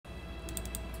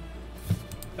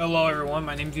Hello everyone,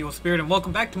 my name is Evil Spirit and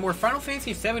welcome back to more Final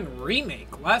Fantasy VII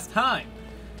Remake. Last time.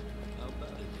 How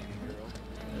about it, baby girl?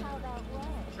 How about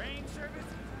what? Train service?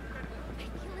 I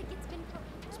feel like it's been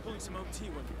Just pulling some OT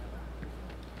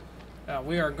when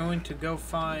We are going to go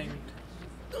find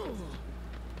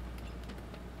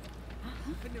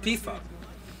Tifa.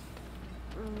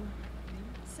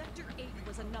 Sector 8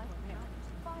 was a nightmare.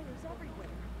 Fires everywhere.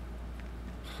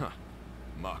 Huh.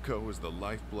 Mako is the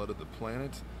lifeblood of the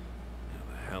planet? How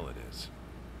the hell it is.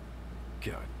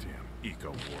 Goddamn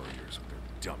eco-warriors with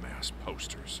their dumbass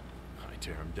posters. I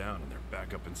tear them down and they're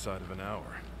back up inside of an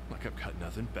hour. Like I've got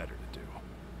nothing better to do.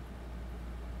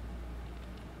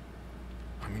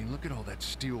 I mean, look at all that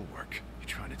steel work. You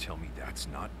trying to tell me that's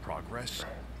not progress?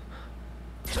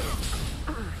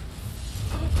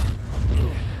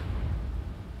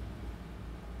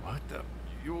 What the?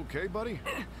 You okay, buddy?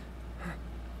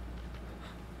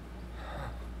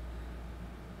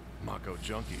 Mako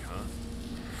junkie, huh?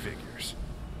 Figures.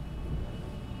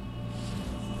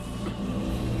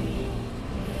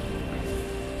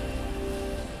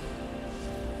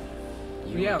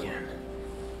 Yeah. again.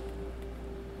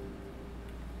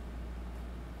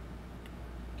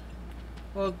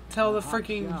 Well, tell the hot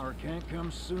freaking. shower can't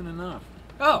come soon enough.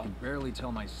 I Oh, can barely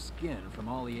tell my skin from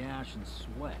all the ash and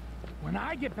sweat. When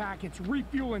I get back, it's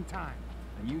refueling time.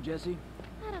 And you, Jesse?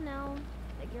 I don't know.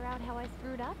 Figure out how I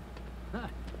screwed up? Ha!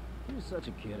 You're such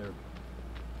a kidder.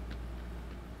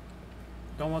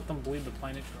 don't let them bleed the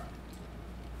planet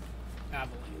dry.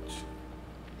 Avalanche.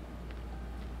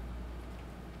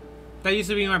 That used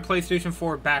to be my PlayStation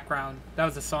 4 background. That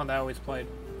was the song that I always played.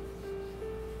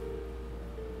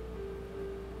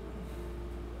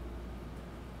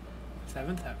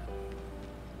 Seventh Heaven.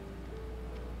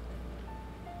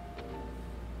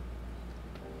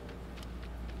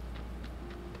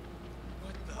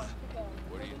 What the?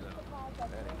 What do you know?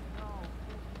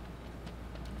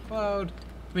 Cloud.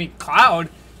 I mean, Cloud?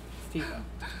 Tifa.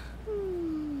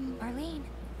 Marlene.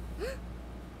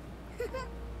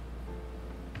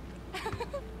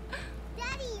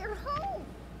 Daddy, you're home.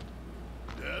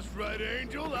 That's right,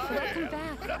 Angel. I Welcome am.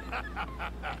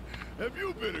 back. Have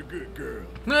you been a good girl?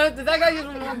 Did that guy just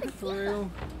walk through?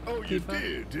 Oh, you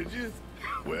Tifa? did you?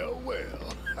 Well,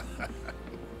 well.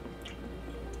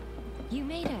 You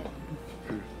made it.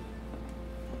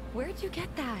 Where'd you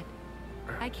get that?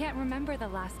 I can't remember the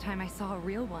last time I saw a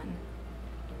real one.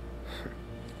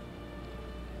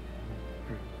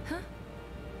 Huh?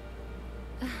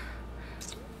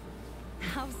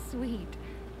 How sweet.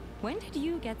 When did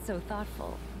you get so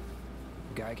thoughtful?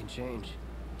 Guy can change.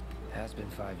 Has been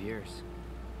 5 years.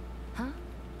 Huh?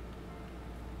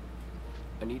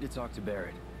 I need to talk to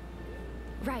Barrett.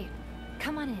 Right.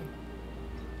 Come on in.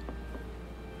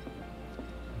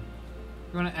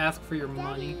 You want to ask for your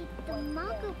money? Daddy, the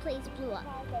Mako place blew up.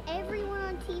 Everyone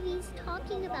on TV's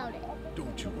talking about it.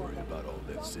 Don't you worry about all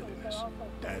that silliness.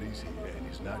 Daddy's here and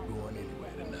he's not going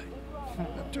anywhere tonight.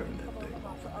 Now turn that thing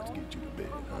off and let's get you to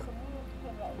bed, huh?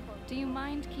 Do you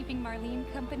mind keeping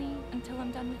Marlene company until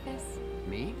I'm done with this?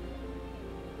 Me?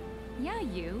 Yeah,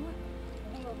 you.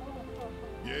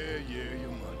 Yeah,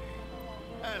 your money.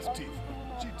 Ask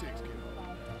Tifa. She takes care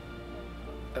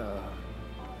of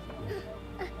it.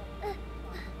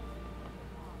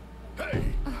 Hey!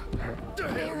 The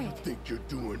hell you Barrett. think you're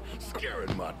doing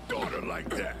scaring my daughter like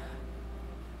that?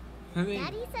 I mean,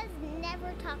 Daddy says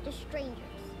never talk to strangers.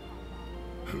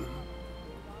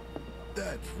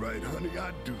 That's right, honey.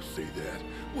 I do say that.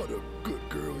 What a good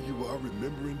girl you are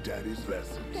remembering Daddy's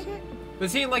lessons. but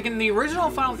see, like in the original You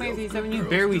know Final what Fantasy else VII, good you girls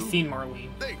barely do? seen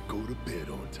Marlene. They go to bed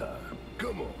on time.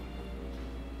 Come on.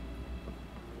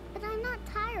 But I'm not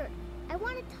tired. I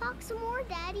want to talk some more,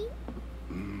 Daddy.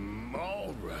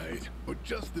 All right. But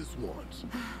just this once.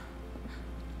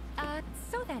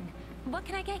 So then, what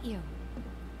can I get you?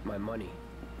 My money.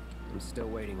 I'm still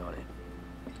waiting on it.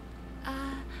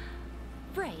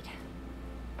 Right.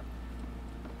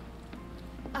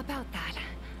 About that,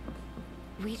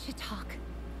 we should talk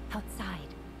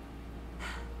outside.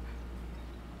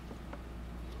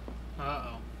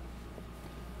 Uh-oh.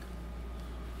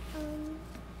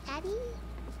 Daddy,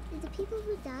 did the people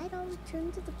who died all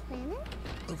return to the planet?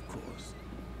 Of course.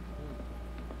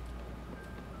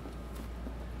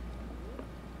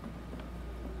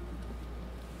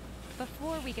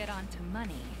 Before we get on to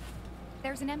money,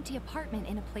 there's an empty apartment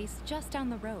in a place just down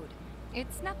the road.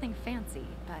 It's nothing fancy,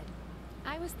 but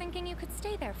I was thinking you could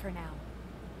stay there for now.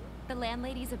 The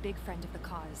landlady's a big friend of the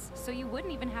cause, so you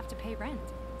wouldn't even have to pay rent.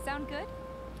 Sound good?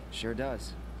 Sure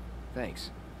does.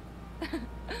 Thanks.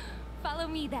 Follow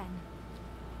me then.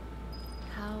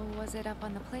 How was it up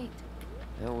on the plate?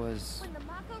 It was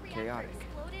chaotic.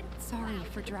 Sorry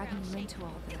for dragging you into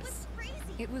all this.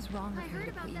 It was wrong of me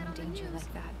to put you in danger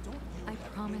like that. I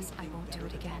promise I won't do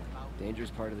it again.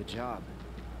 Danger's part of the job.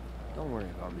 Don't worry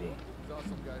about me.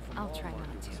 I'll try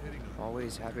not to.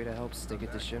 Always happy to help stick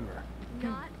it to Shimmer.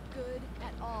 Not good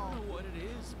at all. I don't know what it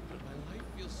is, but my life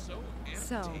feels so empty.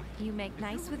 So, you make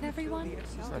nice with everyone?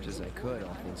 As much as I could,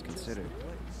 all things considered.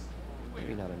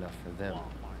 Maybe not enough for them.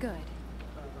 Good.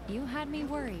 You had me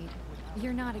worried.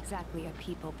 You're not exactly a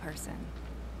people person.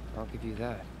 I'll give you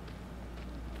that.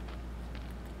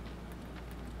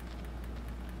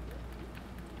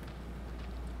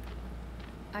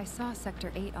 I saw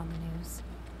Sector 8 on the news.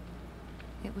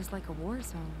 It was like a war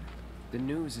zone. The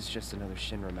news is just another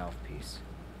Shinra mouthpiece.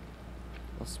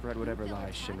 They'll spread whatever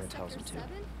lies Shinra tells them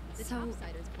to. So,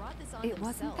 it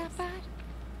wasn't that bad?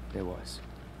 It was.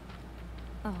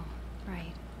 Oh,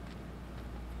 right.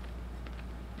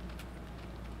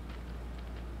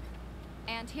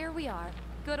 And here we are.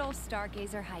 Good old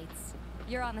Stargazer Heights.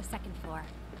 You're on the second floor.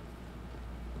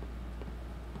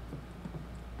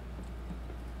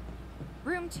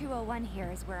 Room 201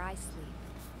 here is where I sleep.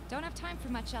 Don't have time for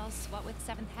much else, what with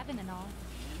Seventh Heaven and all.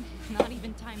 Not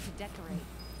even time to decorate.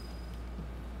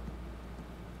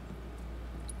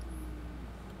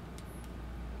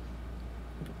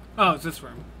 Oh, it's this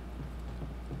room.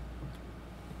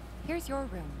 Here's your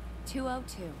room,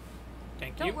 202.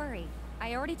 Thank you. Don't worry,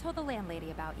 I already told the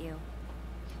landlady about you.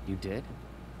 You did?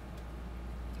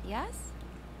 Yes?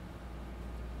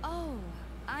 Oh,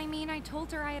 I mean, I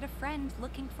told her I had a friend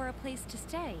looking for a place to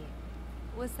stay.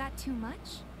 Was that too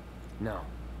much? No.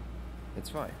 It's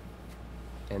fine.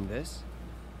 And this?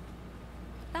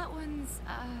 That one's,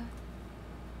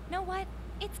 know what?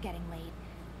 It's getting late.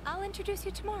 I'll introduce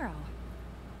you tomorrow.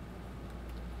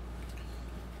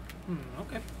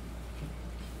 Okay.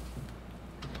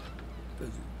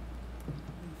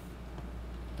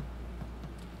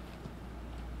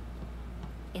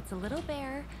 It's a little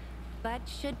bare, but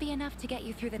should be enough to get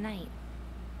you through the night.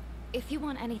 If you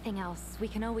want anything else, we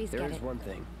can always get it. There's one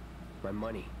thing. My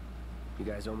money. You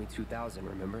guys owe me 2,000,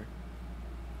 remember?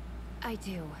 I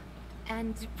do.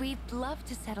 And we'd love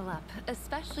to settle up,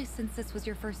 especially since this was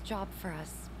your first job for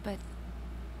us, but...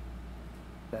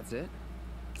 That's it?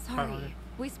 Sorry.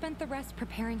 We spent the rest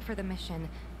preparing for the mission.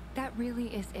 That really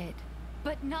is it.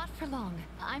 But not for long.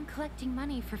 I'm collecting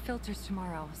money for filters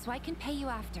tomorrow, so I can pay you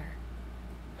after.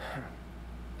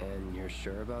 And you're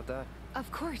sure about that?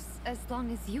 Of course, as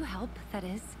long as you help, that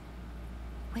is.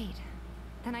 Wait,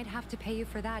 then I'd have to pay you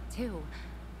for that too.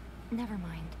 Never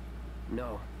mind.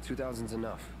 No, 2,000's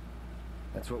enough.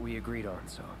 That's what we agreed on,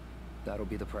 so that'll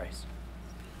be the price.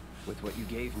 With what you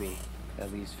gave me,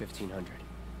 that leaves 1,500.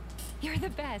 You're the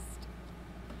best.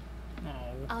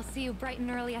 Oh. I'll see you bright and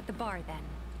early at the bar then.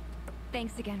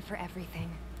 Thanks again for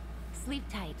everything. Sleep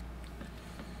tight.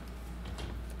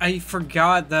 I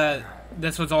forgot that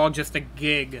this was all just a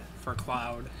gig for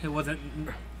Cloud. It wasn't...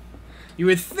 You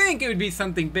would think it would be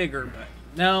something bigger, but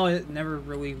no, it never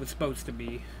really was supposed to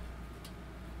be.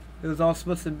 It was all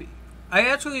supposed to be... I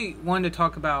actually wanted to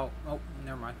talk about... Oh,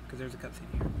 never mind, because there's a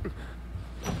cutscene here.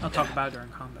 I'll talk about it during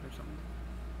combat or something.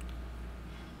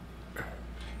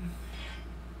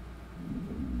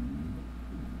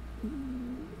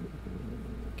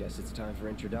 Guess it's time for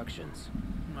introductions.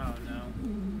 Oh, no.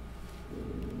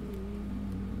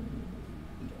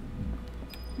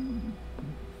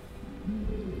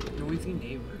 Noisy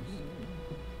neighbors.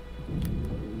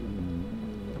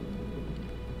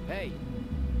 Hey,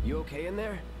 you okay in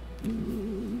there?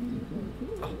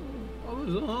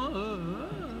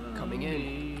 Coming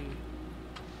in.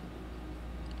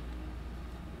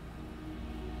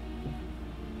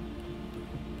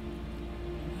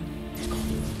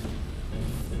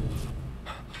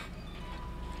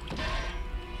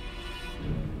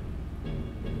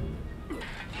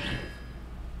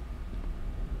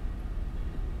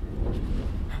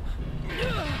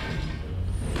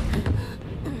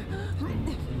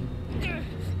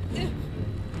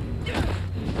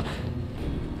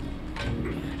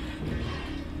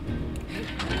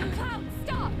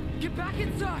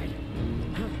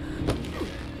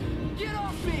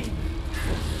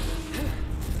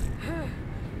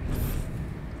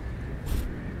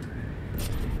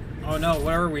 Oh no,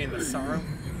 where are we in the sorrow?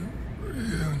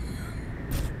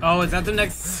 Oh, is that the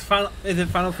next final? Is it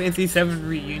Final Fantasy VII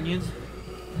Reunion?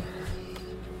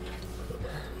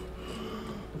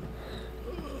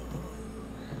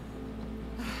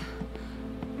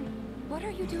 What are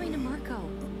you doing to Marco?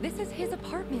 This is his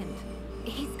apartment.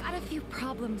 He's got a few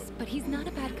problems, but he's not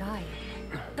a bad guy.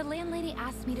 The landlady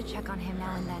asked me to check on him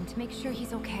now and then to make sure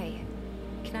he's okay.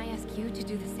 Can I ask you to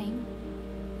do the same?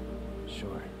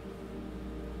 Sure.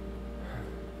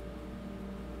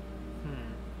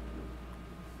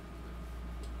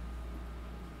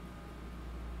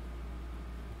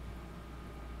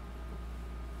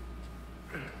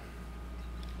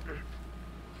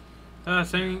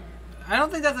 Saying, I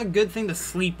don't think that's a good thing to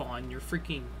sleep on. Your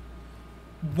freaking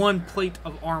one plate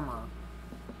of armor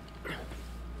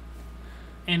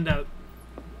and a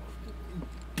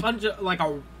bunch of like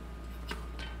a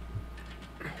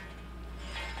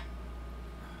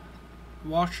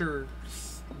washers,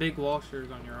 big washers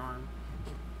on your arm.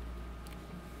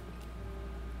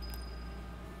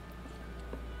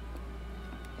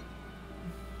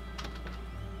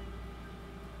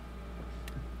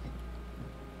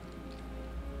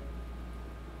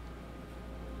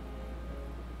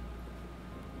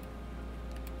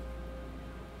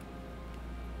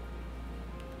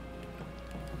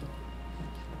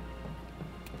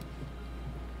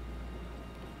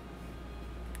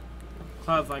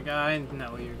 Cloud's like, I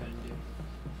know what you're gonna do.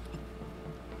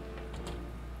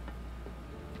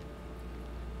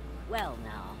 Well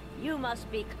now, you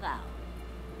must be Cloud.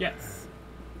 Yes.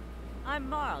 I'm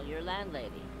Marl, your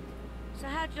landlady. So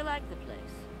how'd you like the place?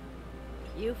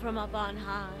 You from up on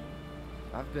high?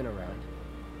 I've been around.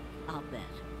 I'll bet.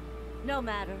 No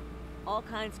matter. All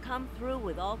kinds come through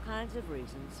with all kinds of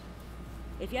reasons.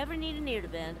 If you ever need an ear to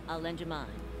bend, I'll lend you mine.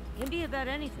 Can be about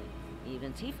anything,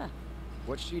 even Tifa.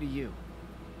 What's she to you?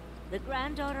 The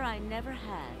granddaughter I never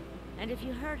had. And if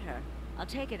you hurt her, I'll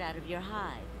take it out of your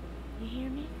hide. You hear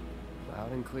me?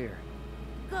 Loud and clear.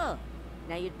 Good.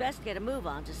 Now you'd best get a move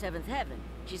on to 7th Heaven.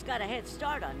 She's got a head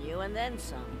start on you and then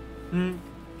some.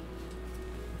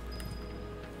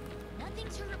 Nothing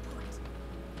to report.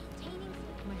 Maintaining.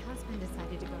 My husband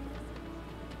decided to go.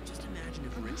 Just imagine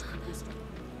if rich people start.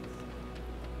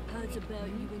 How's about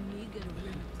you and me gonna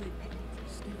really play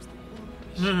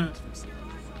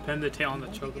Pin the tail on the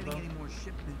chocobo.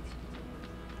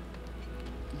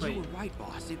 You were right,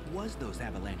 boss. It was those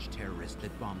avalanche terrorists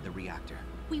that bombed the reactor.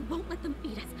 We won't let them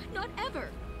beat us. Not ever.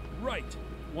 Right.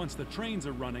 Once the trains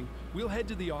are running, we'll head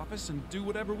to the office and do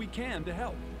whatever we can to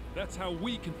help. That's how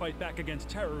we can fight back against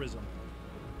terrorism.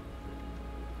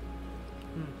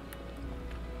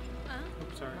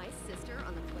 Oops, sorry. My sister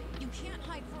on the plane. You can't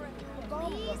hide forever.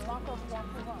 Please.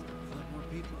 More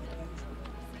people.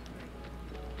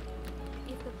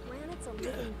 If the planet's a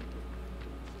living...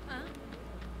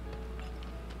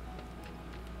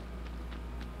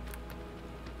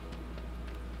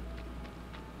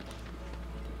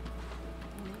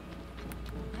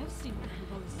 I've seen that.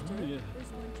 Oh, yeah.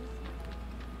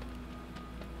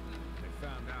 They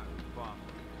found out who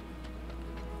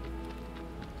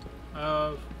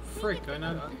bombed. Frick, I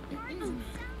know. Don't be scared.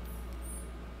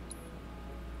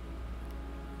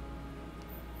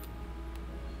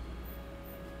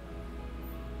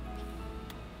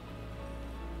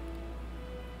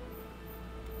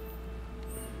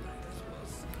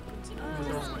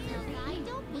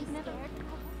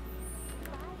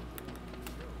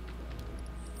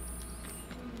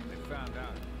 They found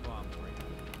out who bombed Remake.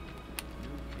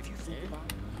 If you think about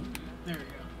it. There we go.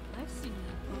 I've seen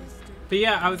that poster. But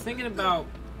yeah, I was thinking about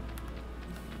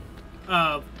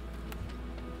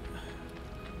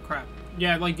crap.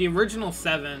 Yeah, like the original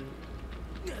 7.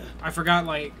 I forgot,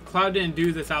 like, Cloud didn't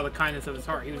do this out of the kindness of his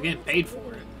heart. He was getting paid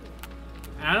for it.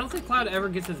 And I don't think Cloud ever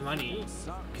gets his money.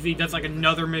 Because he does, like,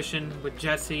 another mission with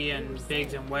Jesse and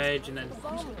Biggs and Wedge. And then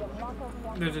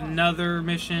there's another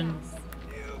mission.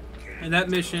 And that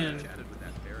mission is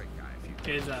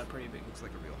pretty big. Looks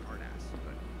like a real hard ass,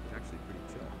 but it's actually pretty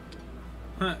chill.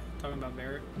 Huh, talking about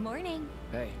Barrett. Morning.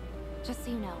 Hey. Just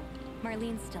so you know,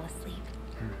 Marlene's still asleep.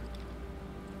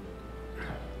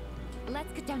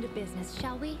 Let's get down to business,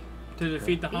 shall we? To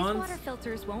defeat the These Hans? water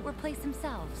filters won't replace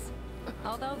themselves.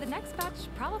 Although the next batch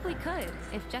probably could,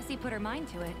 if Jessie put her mind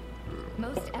to it.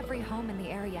 Most every home in the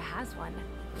area has one.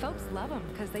 Folks love them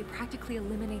because they practically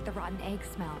eliminate the rotten egg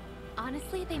smell.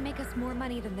 Honestly, they make us more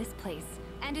money than this place.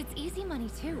 And it's easy money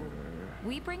too.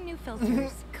 We bring new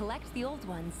filters, collect the old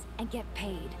ones, and get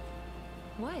paid.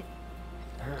 What?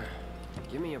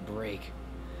 Give me a break.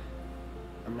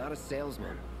 I'm not a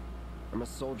salesman. I'm a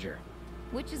soldier.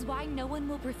 Which is why no one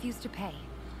will refuse to pay.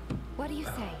 What do you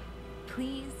say?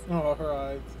 Please?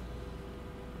 Alright.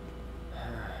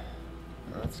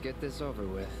 Let's get this over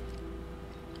with.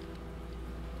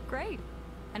 Great.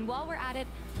 And while we're at it,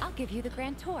 I'll give you the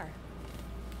grand tour.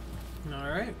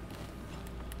 Alright.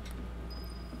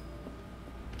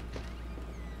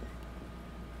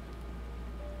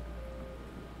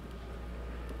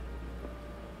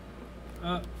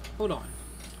 Hold on.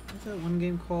 What's that one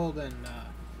game called in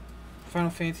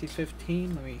Final Fantasy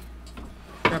 15? Let me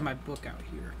grab my book out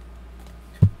here.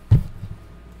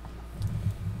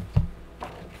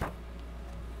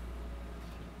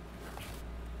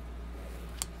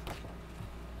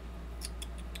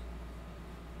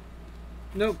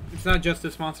 Nope, it's not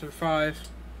Justice Monster 5.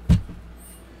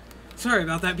 Sorry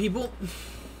about that, people.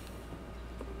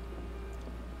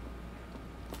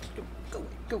 Go away,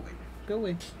 go away, go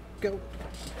away, go.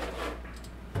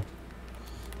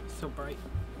 So bright.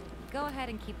 Go ahead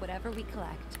and keep whatever we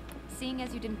collect. Seeing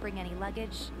as you didn't bring any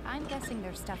luggage, I'm guessing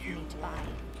there's stuff you need to buy.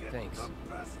 Thanks.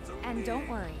 And don't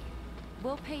worry.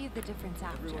 We'll pay you the difference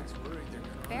after.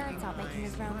 Barrett's out making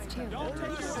his rounds too. As long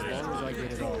as I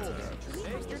get it all today.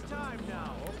 Take your time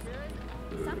now, okay?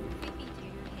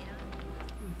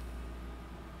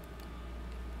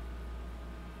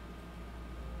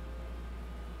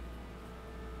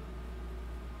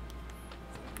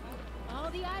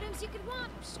 All the items you could want,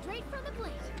 straight from the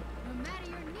plate. No matter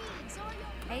your needs or your...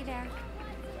 Hey there.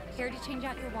 Here to change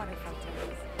out your water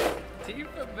filter.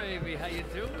 Tifa, baby, how you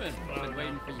doing? Been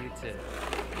waiting for you too.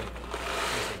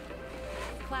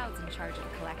 Cloud's in charge of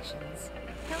collections.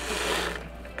 He'll keep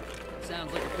it.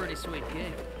 Sounds like a pretty sweet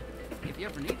gig. If you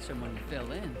ever need someone to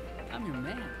fill in, I'm your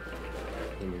man.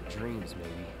 In your dreams,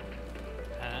 maybe.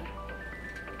 Huh?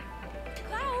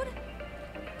 Cloud!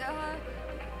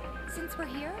 Since we're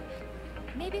here,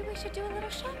 maybe we should do a little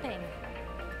shopping.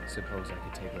 Suppose I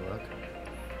could take a look?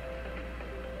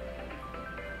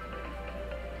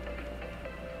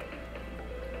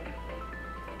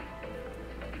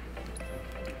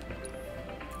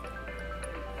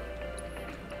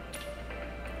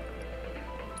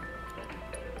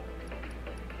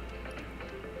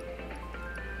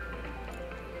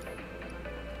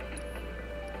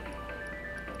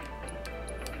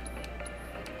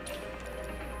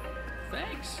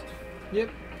 Thanks. Yep.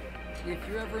 If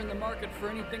you're ever in the market for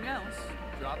anything else,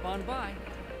 drop on by.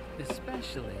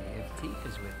 Especially if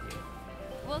Tifa's with you.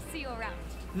 We'll see you around,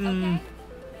 okay?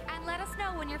 And let us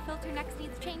know when your filter next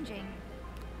needs changing.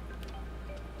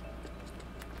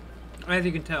 As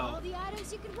you can All tell. the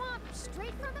items you could want,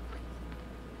 straight from the plate.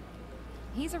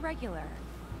 He's a regular.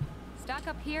 Stock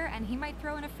up here and he might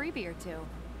throw in a freebie or two.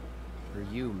 For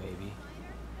you, maybe.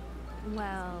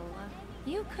 Well,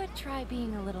 you could try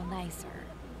being a little nicer.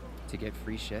 To get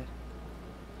free shit?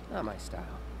 Not my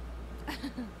style.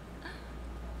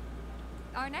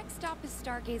 Our next stop is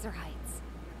Stargazer Heights.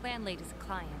 Landlady's a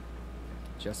client.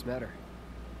 Just met her.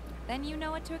 Then you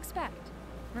know what to expect.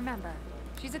 Remember,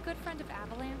 she's a good friend of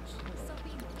Avalanche, so be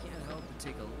nice. Can't help but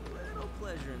take a little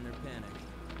pleasure in their panic.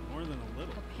 More than a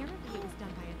little. Apparently it was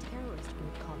done by a terrorist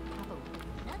group called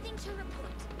Avalanche. Nothing to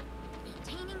report.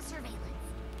 Maintaining surveillance.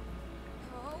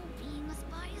 Oh, being a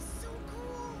spy is so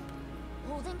cool.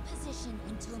 Holding position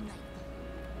until nightfall.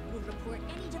 We'll report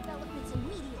any developments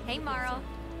immediately. Hey, Marl.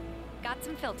 Got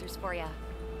some filters for ya.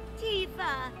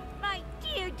 Tifa, my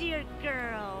dear, dear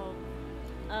girl.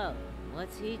 Oh,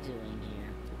 what's he doing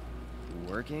here?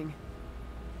 Working?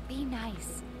 Be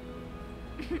nice.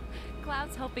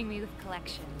 Cloud's helping me with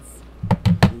collections.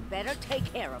 You better take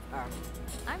care of her.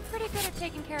 I'm pretty good at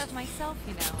taking care of myself,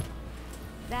 you know.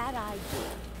 That I do.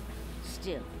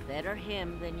 Still, better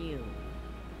him than you.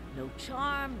 No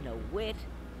charm, no wit.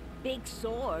 Big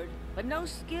sword, but no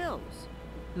skills.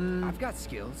 I've got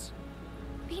skills.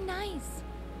 Be nice.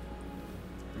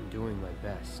 I'm doing my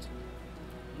best.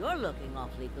 You're looking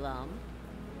awfully glum.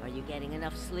 Are you getting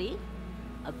enough sleep?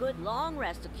 A good long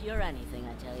rest to cure anything,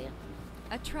 I tell you.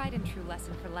 A tried and true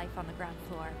lesson for life on the ground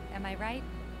floor. Am I right?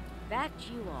 That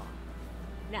you are.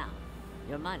 Now,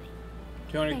 your money.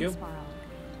 Do you want to Thanks, go? Marl.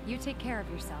 You take care of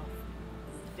yourself.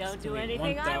 Don't do Doing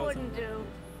anything I 1,000. wouldn't do.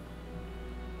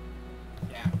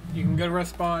 Yeah. You can go to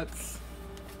rest spots.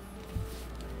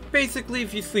 Basically,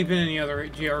 if you sleep in any other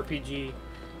JRPG,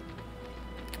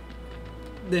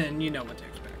 then you know what to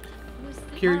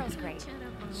expect. Here, Marl's great.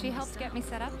 She helped get me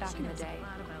set up back in the day.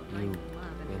 You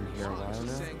been here a while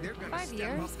now? 5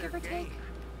 years, give or take.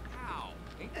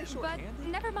 But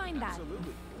never mind that.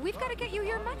 We've got to get you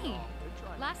your money.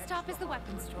 Last stop is the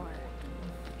weapons store.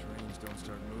 Trains don't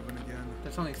start moving again.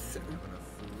 that's only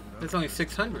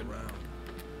 600.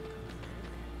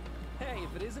 Hey,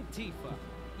 if it isn't Tifa.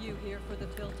 You here for the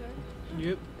filter?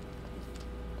 Yep.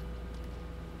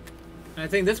 And I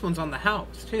think this one's on the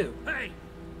house too. Hey!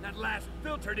 That last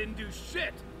filter didn't do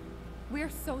shit! We're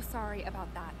so sorry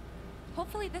about that.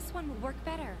 Hopefully this one will work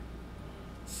better.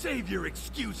 Save your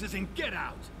excuses and get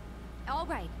out! All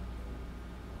right.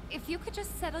 If you could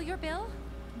just settle your bill,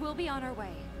 we'll be on our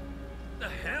way. The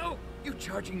hell? You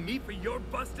charging me for your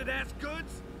busted-ass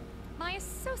goods? My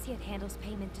associate handles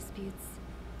payment disputes.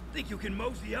 Think you can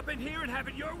mosey up in here and have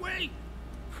it your way?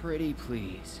 Pretty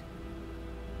please.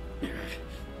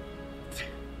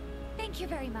 Thank you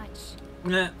very much.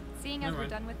 Nah. Seeing as Never we're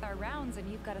mind. done with our rounds and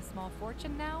you've got a small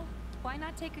fortune now, why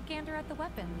not take a gander at the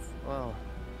weapons? Well,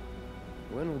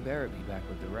 when will Barrett be back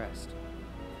with the rest?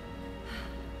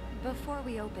 before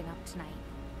we open up tonight.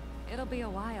 It'll be a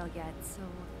while yet, so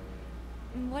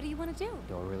what do you want to do?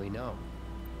 Don't really know.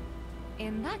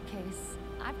 In that case,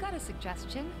 I've got a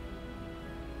suggestion.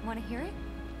 Want to hear it?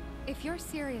 If you're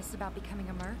serious about becoming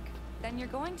a merc, then you're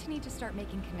going to need to start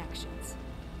making connections.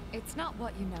 It's not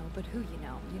what you know, but who you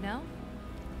know, you know?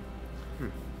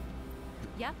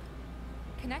 Yep.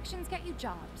 Connections get you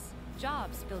jobs.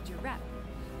 Jobs build your rep.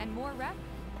 And more rep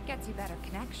gets you better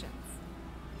connections.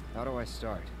 How do I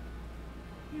start?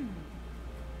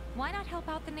 Why not help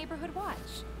out the neighborhood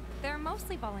watch? They're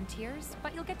mostly volunteers,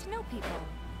 but you'll get to know people.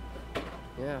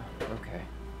 Yeah, okay.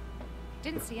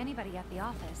 Didn't see anybody at the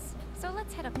office, so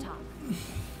let's head up top.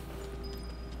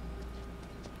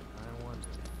 I wonder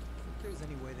if there's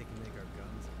any way they can make our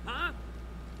guns. Huh?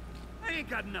 I ain't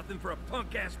got nothing for a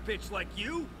punk-ass bitch like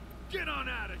you. Get on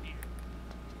out of here.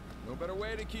 No better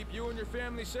way to keep you and your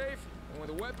family safe than with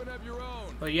a weapon of your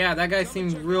own. But yeah, that guy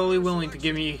seems really willing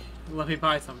to let me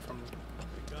buy some from him.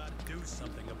 We gotta do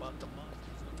something about the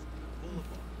monsters on the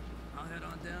boulevard. I'll head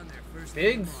on down there first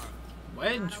thing Biggs? tomorrow.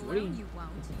 Wedge?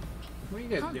 What are you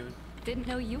guys doing? Didn't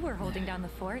know you were holding down the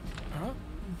fort. Huh?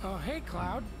 Oh, hey,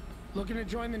 Cloud. Looking to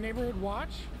join the neighborhood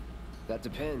watch? That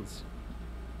depends.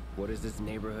 What does this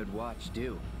neighborhood watch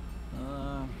do?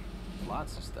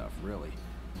 Lots of stuff, really.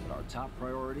 But our top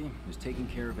priority is taking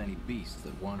care of any beasts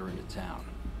that wander into town.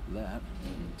 That,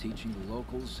 and teaching the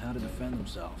locals how to defend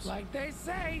themselves. Like they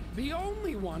say, the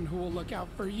only one who will look out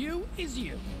for you is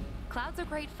you. Cloud's a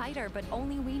great fighter, but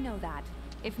only we know that.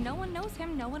 If no one knows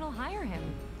him, no one will hire him.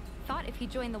 Thought if he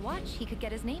joined the watch, he could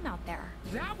get his name out there.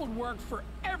 That would work for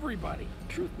everybody.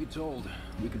 Truth be told,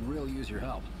 we could really use your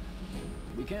help.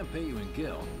 We can't pay you in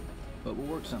gil, but we'll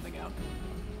work something out.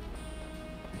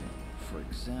 For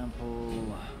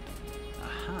example...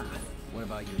 Aha! What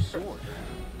about your sword?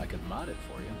 I could mod it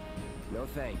for you. No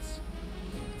thanks.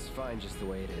 It's fine just the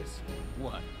way it is.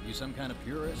 What? You some kind of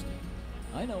purist?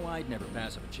 I know I'd never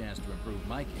pass up a chance to improve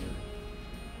my gear.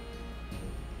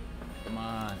 Come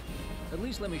on. At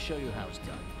least let me show you how it's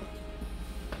done.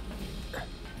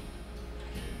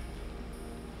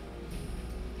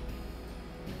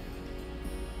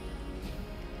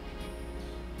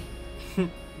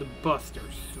 The Buster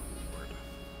Sword.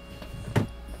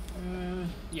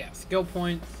 Yeah, skill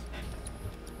points.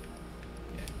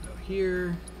 Yeah, go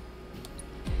here.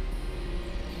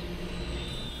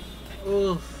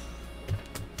 Oof.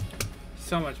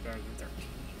 So much better than 13.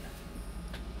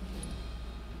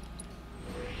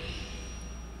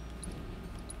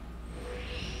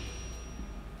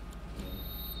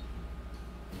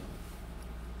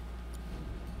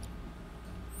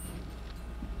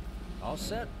 All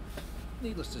set?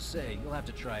 Needless to say, you'll have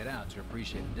to try it out to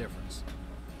appreciate the difference.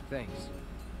 Thanks.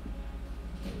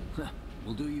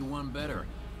 We'll do you one better.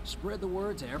 Spread the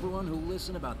word to everyone who'll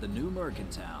listen about the new merc in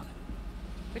town.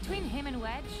 Between him and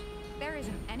Wedge, there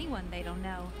isn't anyone they don't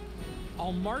know.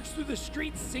 I'll march through the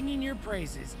streets singing your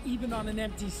praises, even on an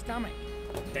empty stomach.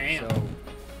 Damn. So,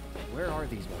 where are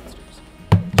these monsters?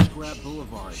 Scrap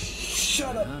Boulevard.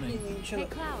 Shut up, honey. Hey,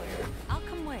 Cloud, I'll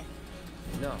come with.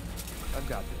 No, I've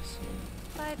got this.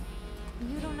 But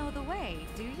you don't know the way,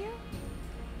 do you?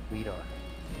 Lead on.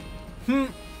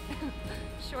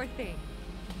 Sure thing.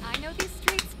 I know these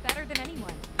streets better than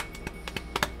anyone.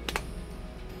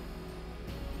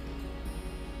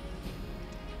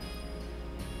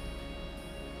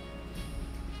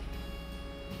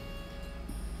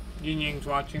 Yin Yang's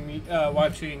watching me, I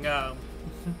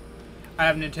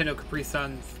have Nintendo Capri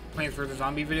Sun's Plants vs.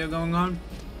 Zombie video going on.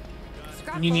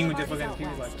 Scrap Yin Yang would Boulevard just look is at the TV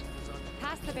out like, west.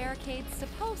 Past the barricade's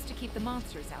supposed to keep the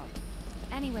monsters out.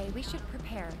 Anyway, we should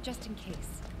prepare, just in case.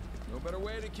 No better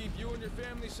way to keep you and your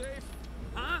family safe?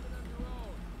 Huh?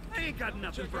 I ain't got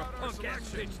nothing for a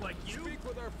punk-ass bitch like you. Speak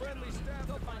with our friendly staff.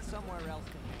 They'll find somewhere else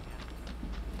to hang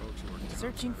out. Folks who are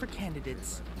Searching for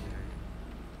candidates.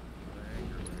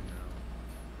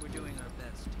 We're doing our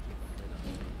best to keep a lid on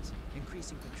things,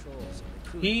 increasing controls and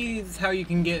recruiting. he's how you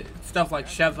can get stuff like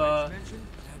Sheva,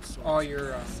 all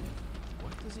your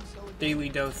daily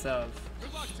dose of.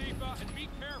 Good luck, Tifa, and be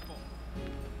careful.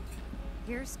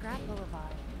 Here's Scrap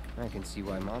Boulevard. I can see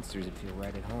why monsters would feel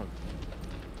right at home.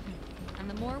 And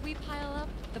the more we pile up,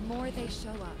 the more they show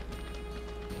up.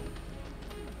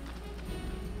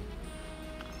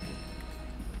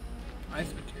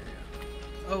 Ice materia.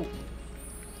 Oh.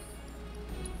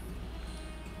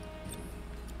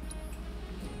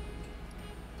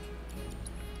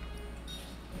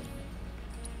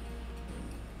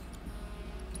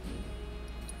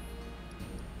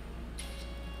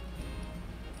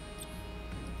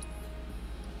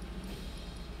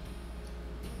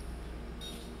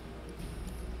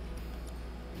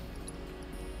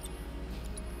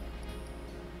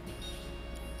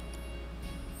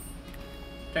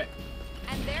 Okay.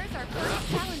 And there's our first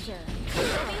challenger.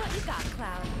 Show me what you got,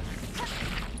 Cloud.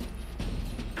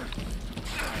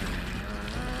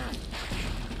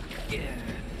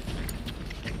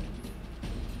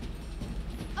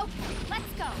 Okay,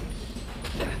 let's go.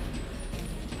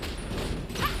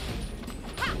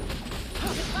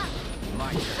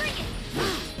 My turn. Bring it.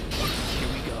 Here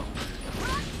we go.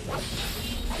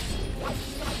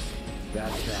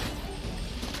 That's that.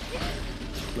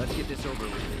 Let's get this over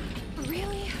with.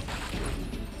 Really?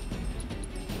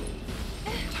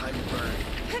 Time to burn.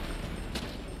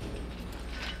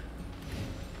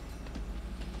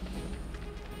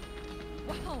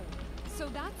 Wow. So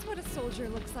that's what a soldier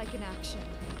looks like in action.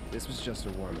 This was just a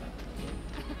warm-up.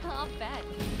 I'll bet.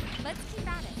 Let's keep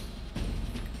at it.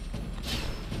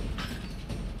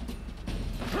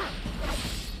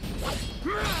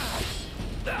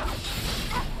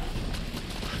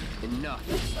 Enough.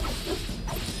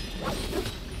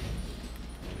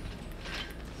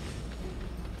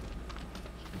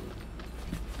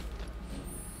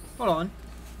 Hold on.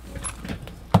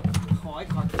 Oh, I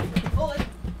caught the bullet.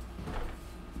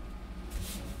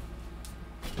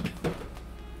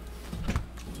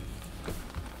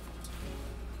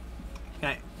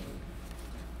 Okay.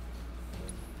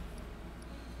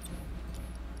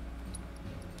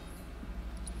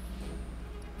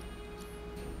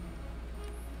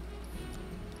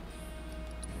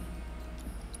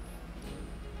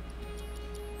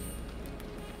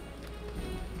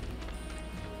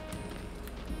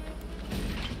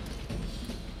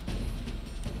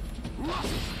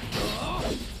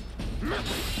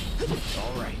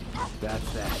 All right.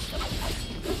 That's that.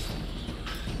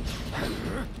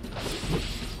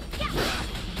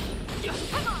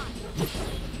 Come on.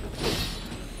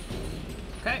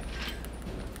 Okay.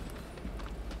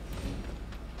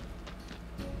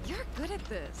 You're good at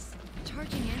this.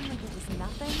 Charging in like it was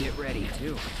nothing. Get ready,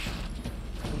 too.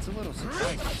 It's a little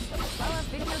surprising. Well,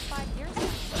 I've been here 5 years now.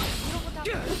 If you don't look out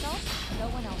for yourself, no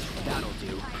one else will. That'll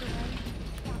do.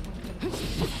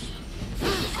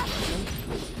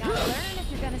 Gotta learn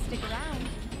if you're gonna stick around.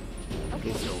 Okay.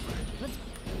 It's over. Let's...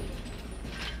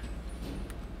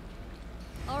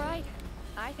 All right.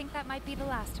 I think that might be the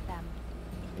last of them.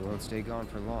 We won't stay gone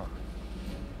for long.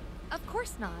 Of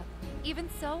course not. Even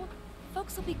so,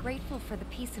 folks will be grateful for the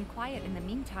peace and quiet in the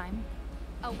meantime.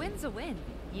 A win's a win,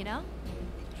 you know?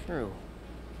 True.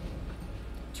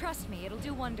 Trust me, it'll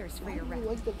do wonders for your rep.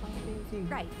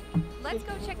 Right. Let's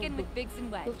go check in with Biggs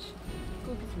and Wedge.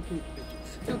 Go get some kitty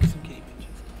bitches. Go get some kitty bitches.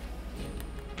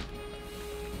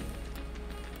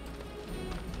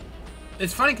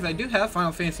 It's funny because I do have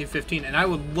Final Fantasy 15, and I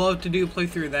would love to do a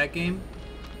playthrough of that game.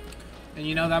 And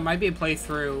you know, that might be a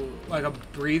playthrough, like a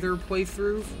breather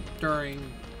playthrough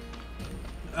during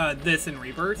this and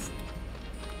Rebirth.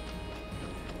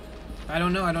 I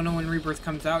don't know when Rebirth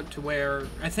comes out, to where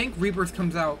I think Rebirth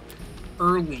comes out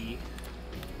early,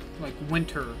 like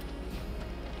winter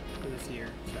for this year.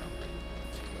 So.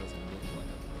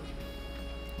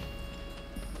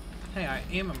 Hey, I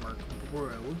am a merc,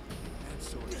 bro. That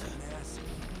sword's massive.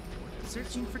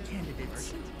 Searching for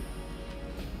candidates.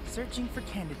 Searching for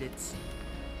candidates.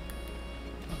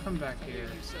 I'll come back here.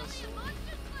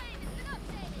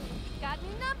 Got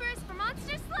new numbers for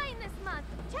Monster Slaying this month.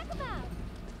 Check them out.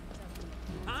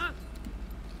 Huh?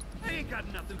 I ain't got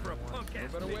nothing for a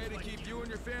punk-ass No better way bitch to like keep you. you and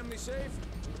your family safe.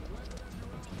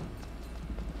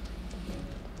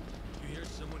 You hear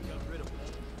someone got rid of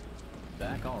one?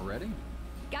 Back already?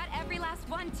 Got every last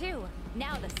one, too.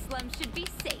 Now the slums should be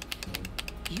safe.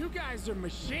 You guys are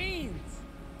machines.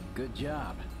 Good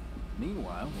job.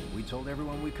 Meanwhile, we told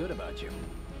everyone we could about you.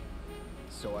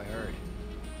 So I heard.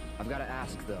 I've got to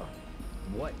ask, though.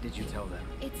 What did you tell them?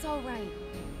 It's all right.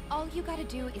 All you gotta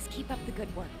do is keep up the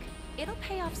good work. It'll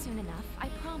pay off soon enough, I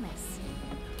promise.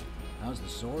 How's the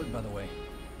sword, by the way?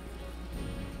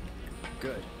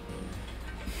 Good.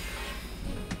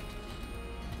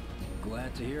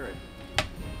 Glad to hear it.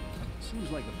 Seems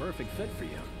like the perfect fit for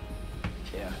you.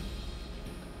 Yeah.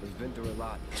 We've been through a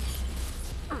lot.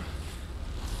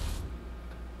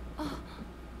 Oh.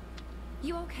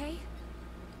 You okay?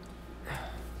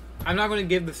 I'm not going to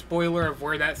give the spoiler of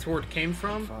where that sword came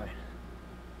from. Fine.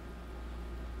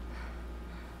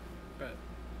 But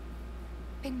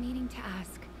Been meaning to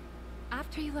ask.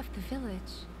 After you left the village...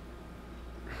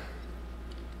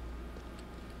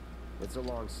 It's a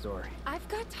long story. I've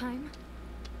got time.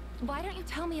 Why don't you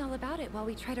tell me all about it while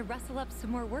we try to rustle up some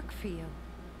more work for you?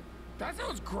 That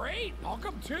sounds great. I'll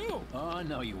come too. Oh,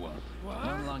 no you won't. What?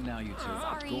 Run along now, you two.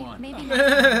 Sorry, Go on. maybe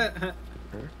not.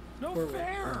 No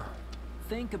fair.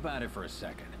 Think about it for a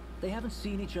second. They haven't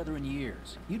seen each other in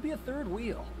years. You'd be a third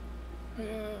wheel.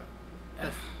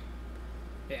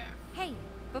 Yeah. Hey,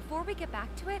 before we get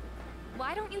back to it,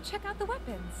 why don't you check out the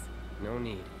weapons? No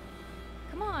need.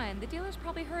 Come on, the dealer's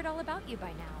probably heard all about you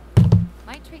by now.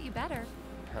 Might treat you better.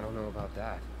 I don't know about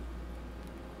that.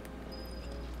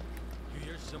 You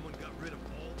hear someone got rid of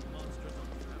all the monsters on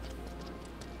the traffic?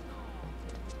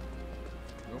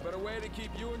 No better way to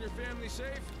keep you and your family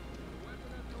safe.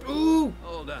 Ooh!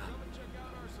 Hold on.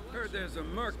 Heard there's a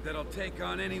merc that'll take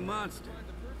on any monster.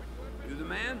 You the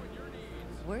man?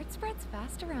 Word spreads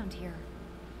fast around here.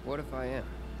 What if I am?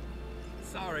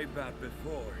 Sorry about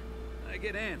before. I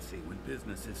get antsy when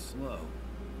business is slow.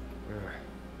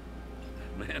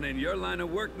 Man in your line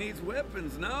of work needs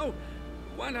weapons, no?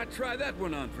 Why not try that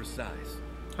one on for size?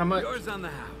 How much? Yours on the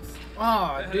house.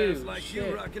 Aw, dude, Like shit.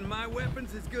 you rocking my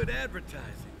weapons is good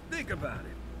advertising. Think about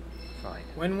it. Fine.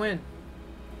 Win-win.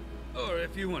 Or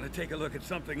if you want to take a look at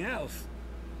something else.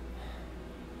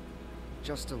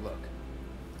 Just a look.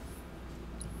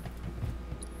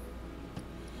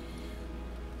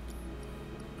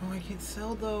 Oh, I can't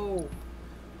sell though.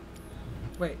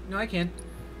 Wait, no, I can.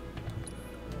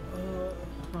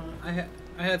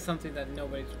 I had something that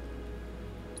nobody's.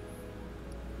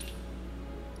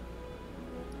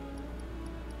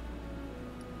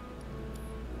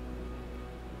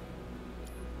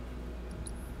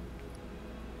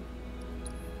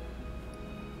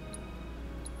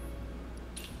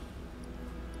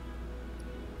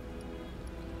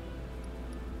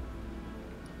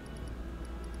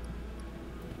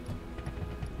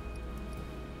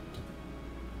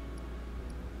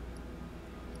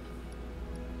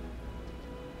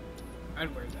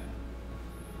 I'd wear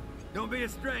that. Don't be a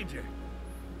stranger.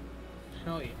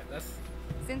 Hell yeah, that's...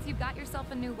 Since you've got yourself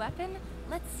a new weapon,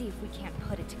 let's see if we can't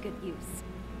put it to good use.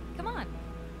 Come on,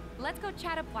 let's go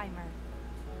chat up Weimer.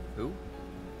 Who?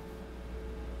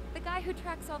 The guy who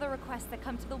tracks all the requests that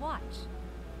come to the watch.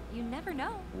 You never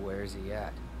know. Where's he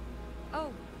at?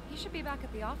 Oh, he should be back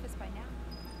at the office by now.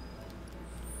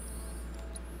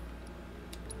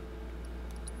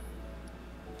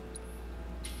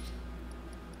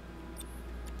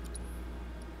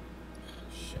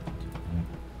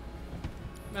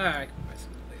 I can buy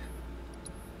something later.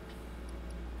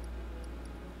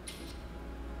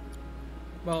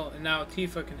 Well, and now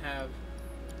Tifa can have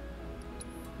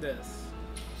this.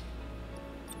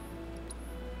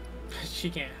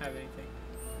 She can't have anything.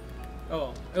 Oh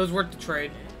well, it was worth the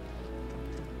trade.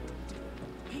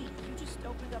 Hey, you just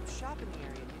opened up shop in the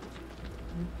area, didn't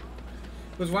you?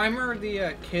 Was Weimer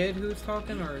the kid who was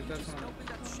talking, or is that Just someone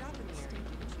opened up shop in the area,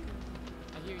 didn't you?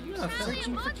 I hear you Yeah,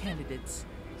 Searching for candidates.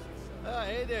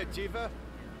 Hey there, Tifa.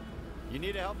 You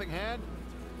need a helping hand?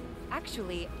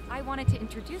 Actually, I wanted to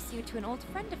introduce you to an old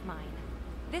friend of mine.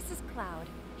 This is Cloud.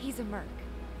 He's a merc.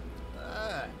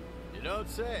 Ah, you don't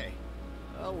say.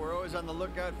 Well, we're always on the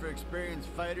lookout for experienced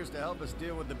fighters to help us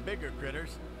deal with the bigger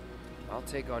critters. I'll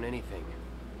take on anything.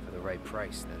 For the right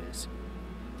price, that is.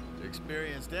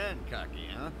 Experienced and cocky,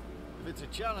 huh? If it's a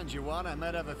challenge you want, I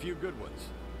might have a few good ones.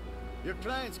 Your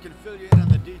clients can fill you in on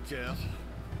the details.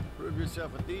 Prove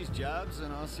yourself with these jobs,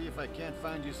 and I'll see if I can't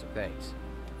find you some... Thanks.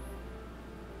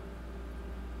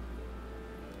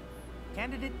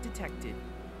 Candidate detected.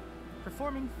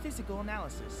 Performing physical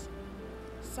analysis.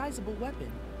 Sizable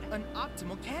weapon. An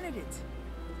optimal candidate.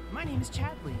 My name is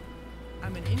Chadley.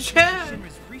 I'm an intern at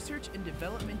Shinra's Research and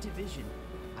Development Division.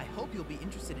 I hope you'll be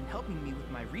interested in helping me with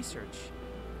my research.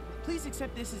 Please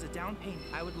accept this as a down payment.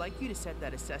 I would like you to set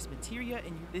that assess materia,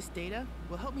 and this data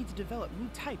will help me to develop new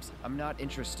types. I'm not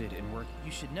interested in work.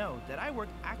 You should know that I work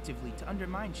actively to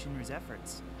undermine Shinra's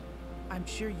efforts. I'm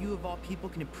sure you of all people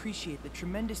can appreciate the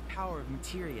tremendous power of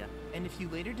materia, and if you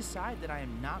later decide that I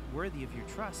am not worthy of your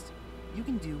trust, you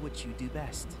can do what you do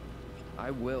best. I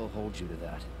will hold you to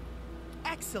that.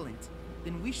 Excellent!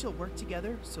 Then we shall work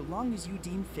together so long as you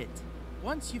deem fit.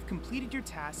 Once you've completed your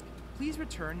task, please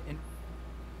return and...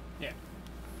 Yeah.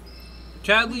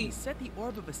 Chadley... Please set the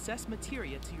orb of assess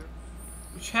materia to your...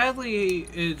 Chadley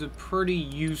is a pretty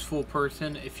useful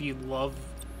person if you love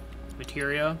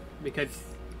materia, because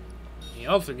he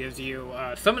also gives you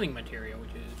summoning materia, which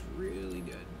is really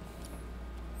good.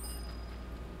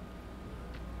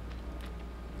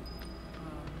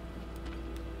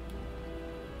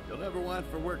 You'll never want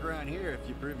for work around here if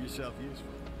you prove yourself useful.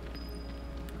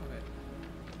 Okay.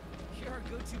 You're our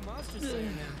go-to monster slayer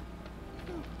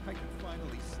now. I can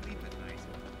finally sleep at night.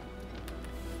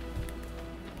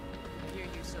 I hear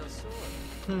you so sore.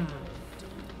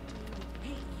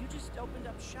 Hey, you just opened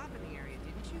up shop in the area,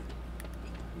 didn't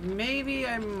you? Maybe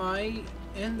I might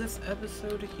end this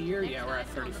episode here. Yeah, we're at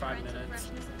 35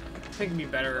 minutes. think it'd be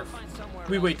better if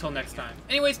we wait till next time.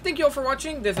 Anyways, thank you all for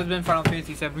watching. This has been Final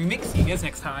Fantasy VII Remake. See you guys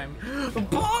next time.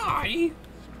 Bye!